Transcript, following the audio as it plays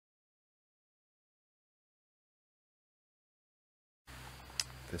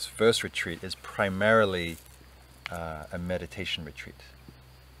this first retreat is primarily a meditation retreat.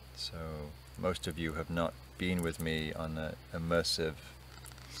 So most of you have not been with me on an immersive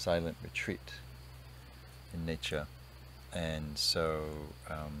silent retreat in nature, and so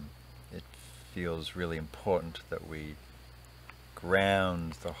it feels really important that we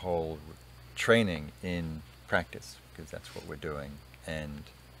ground the whole training in practice, because that's what we're doing, and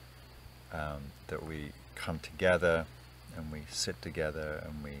that we come together and we sit together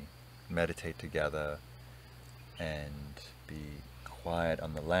and we meditate together and be quiet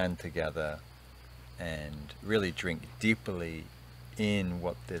on the land together and really drink deeply in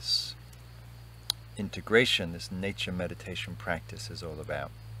what this integration, this nature meditation practice is all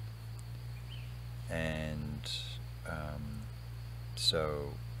about. And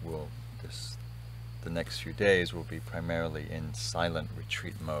so the next few days will be primarily in silent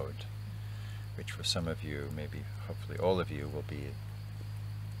retreat mode, which for some of you, maybe hopefully all of you, will be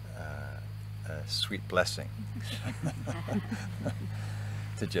a sweet blessing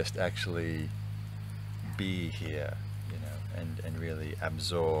to just actually be here, you know, and really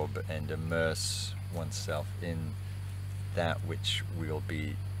absorb and immerse oneself in that which we'll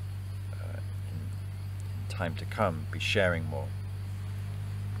be in time to come be sharing more.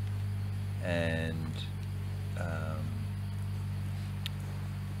 And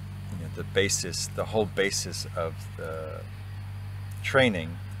you know, the whole basis of the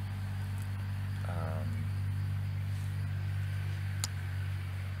training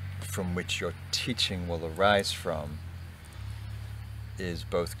from which your teaching will arise from is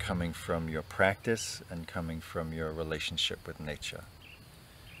both coming from your practice and coming from your relationship with nature.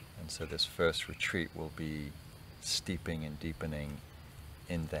 And so this first retreat will be steeping and deepening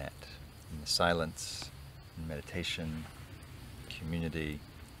in that, in the silence, in meditation, community,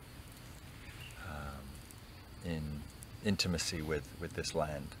 in intimacy with this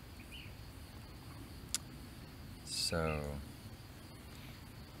land. So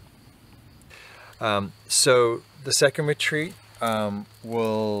the second retreat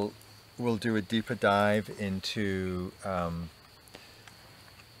we'll do a deeper dive into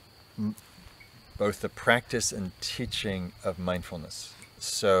both the practice and teaching of mindfulness.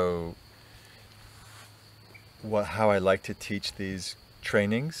 So how I like to teach these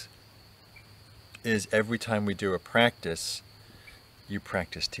trainings is every time we do a practice, you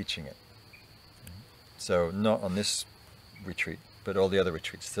practice teaching it. So not on this retreat, but all the other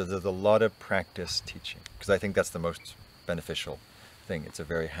retreats. So there's a lot of practice teaching, because I think that's the most beneficial thing. It's a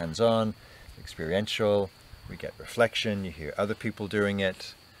very hands-on, experiential. We get reflection. You hear other people doing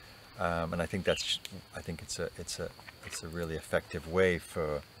it, and I think it's a really effective way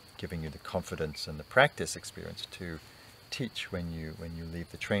for giving you the confidence and the practice experience to teach when you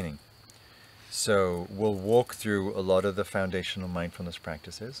leave the training. So we'll walk through a lot of the foundational mindfulness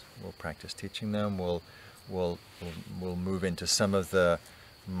practices. We'll practice teaching them. We'll move into some of the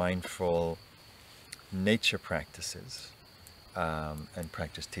mindful nature practices and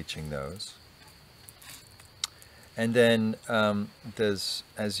practice teaching those. And then there's,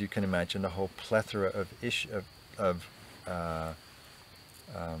 as you can imagine, a whole plethora of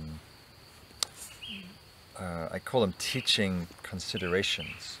I call them teaching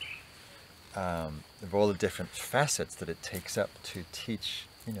considerations, of all the different facets that it takes up to teach,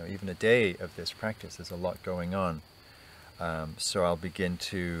 you know, even a day of this practice. There's a lot going on. So I'll begin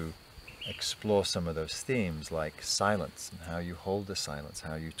to explore some of those themes, like silence and how you hold the silence,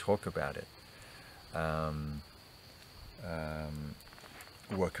 how you talk about it.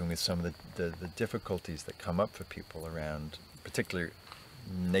 Working with some of the difficulties that come up for people around, particularly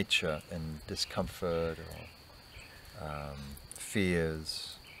nature and discomfort or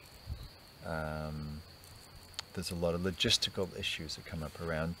fears. There's a lot of logistical issues that come up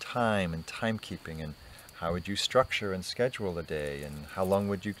around time and timekeeping, and how would you structure and schedule a day, and how long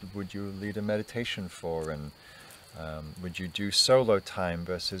would you lead a meditation for, and would you do solo time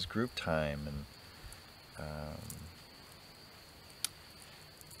versus group time,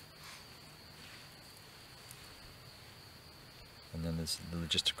 and then there's the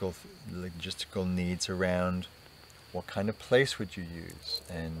logistical needs around what kind of place would you use,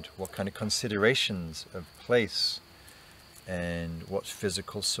 and what kind of considerations of place, and what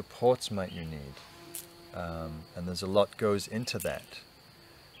physical supports might you need. And there's a lot goes into that.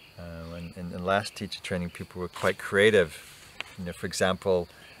 In the last teacher training, people were quite creative. You know, for example,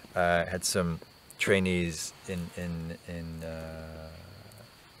 had some trainees in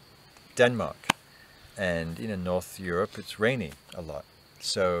Denmark, and North Europe, it's rainy a lot.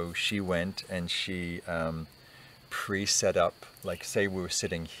 So she went and she pre-set up, like say we were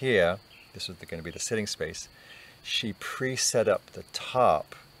sitting here, this was going to be the sitting space. she pre-set up the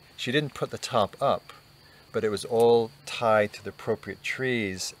tarp. She didn't put the tarp up, but it was all tied to the appropriate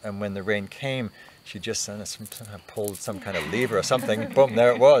trees, and when the rain came, she just somehow pulled some kind of lever or something, boom,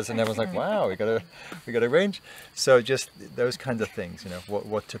 there it was, and everyone's like, wow, we got a range. So just those kinds of things,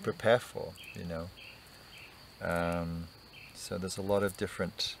 what to prepare for, So there's a lot of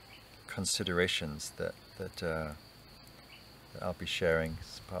different considerations that I'll be sharing,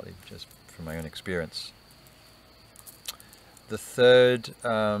 partly just from my own experience. The third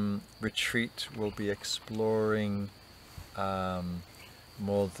retreat will be exploring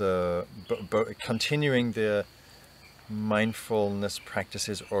more continuing the mindfulness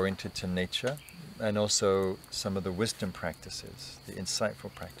practices oriented to nature, and also some of the wisdom practices, the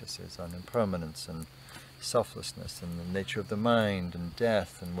insightful practices on impermanence and selflessness and the nature of the mind and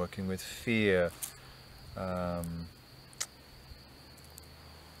death and working with fear.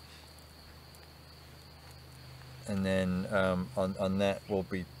 And then on that we'll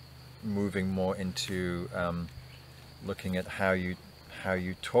be moving more into looking at how you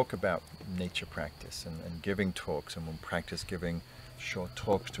talk about nature practice and giving talks, and we'll practice giving short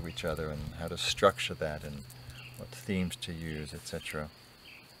talks to each other and how to structure that and what themes to use, etc.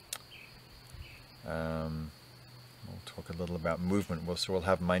 We'll talk a little about movement. We'll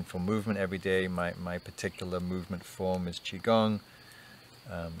have mindful movement every day. My particular movement form is Qigong,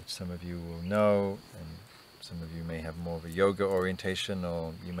 which some of you will know, and some of you may have more of a yoga orientation,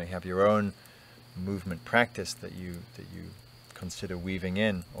 or you may have your own movement practice that you consider weaving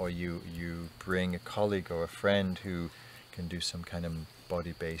in, or you bring a colleague or a friend who can do some kind of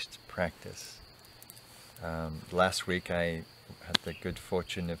body-based practice. Last week I had the good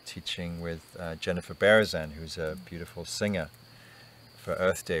fortune of teaching with Jennifer Barazan, who's a beautiful singer. For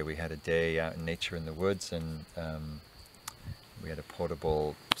Earth Day we had a day out in nature in the woods, and we had a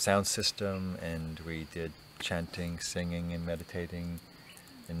portable sound system, and we did chanting, singing and meditating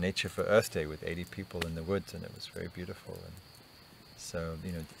in nature for Earth Day with 80 people in the woods, and it was very beautiful. And so,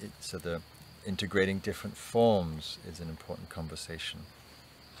 so the integrating different forms is an important conversation.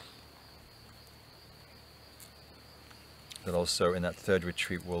 But also in that third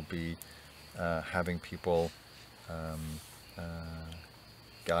retreat we'll be having people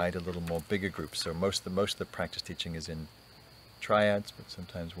guide a little more bigger groups. So most of the practice teaching is in triads, but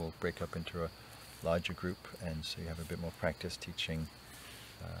sometimes we'll break up into a larger group, and so you have a bit more practice teaching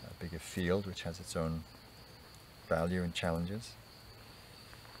a bigger field, which has its own value and challenges.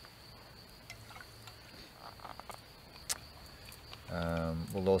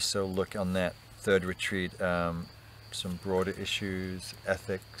 We'll also look on that third retreat some broader issues,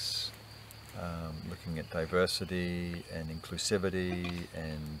 ethics, looking at diversity and inclusivity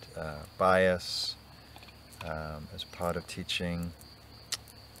and bias as part of teaching.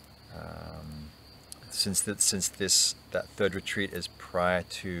 Since that third retreat is prior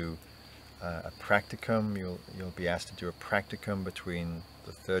to a practicum, you'll be asked to do a practicum between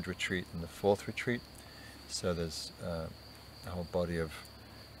the third retreat and the fourth retreat. So there's a whole body of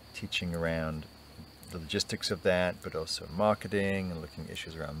teaching around the logistics of that, but also marketing and looking at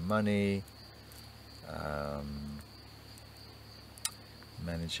issues around money,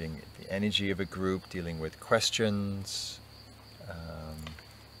 managing the energy of a group, dealing with questions,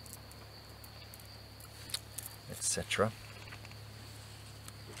 etc.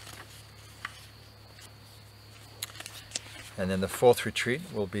 And then the fourth retreat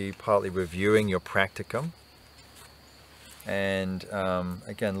will be partly reviewing your practicum, and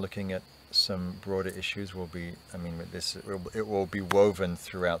again looking at some broader issues. It will be woven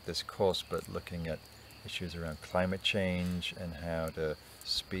throughout this course, but looking at issues around climate change and how to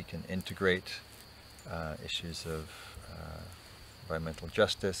speak and integrate issues of environmental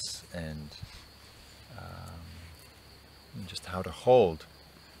justice, and just how to hold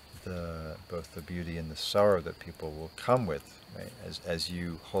both the beauty and the sorrow that people will come with, right? As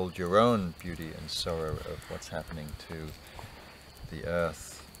you hold your own beauty and sorrow of what's happening to the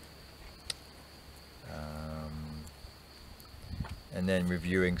earth. And then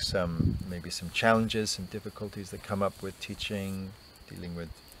reviewing maybe some challenges, some difficulties that come up with teaching, dealing with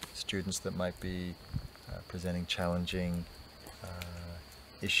students that might be presenting challenging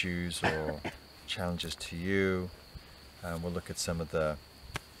issues or challenges to you. We'll look at some of the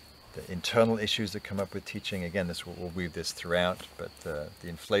internal issues that come up with teaching. Again, we'll weave this throughout, but the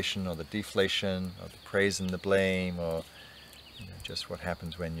inflation or the deflation, or the praise and the blame, or just what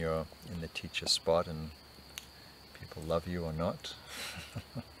happens when you're in the teacher spot and people love you or not.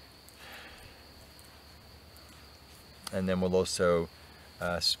 And then we'll also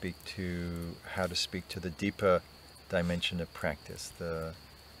speak to how to speak to the deeper dimension of practice, the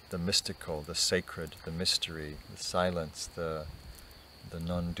the mystical, the sacred, the mystery, the silence, the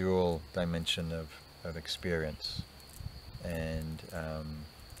non-dual dimension of experience, and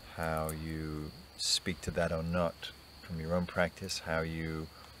how you speak to that or not from your own practice, how you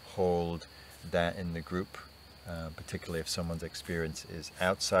hold that in the group, particularly if someone's experience is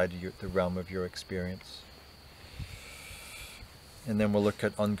outside the realm of your experience. And then we'll look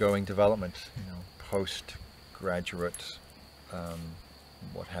at ongoing development, postgraduate,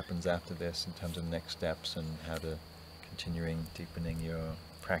 what happens after this in terms of next steps, and how to continuing deepening your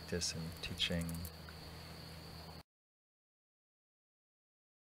practice and teaching.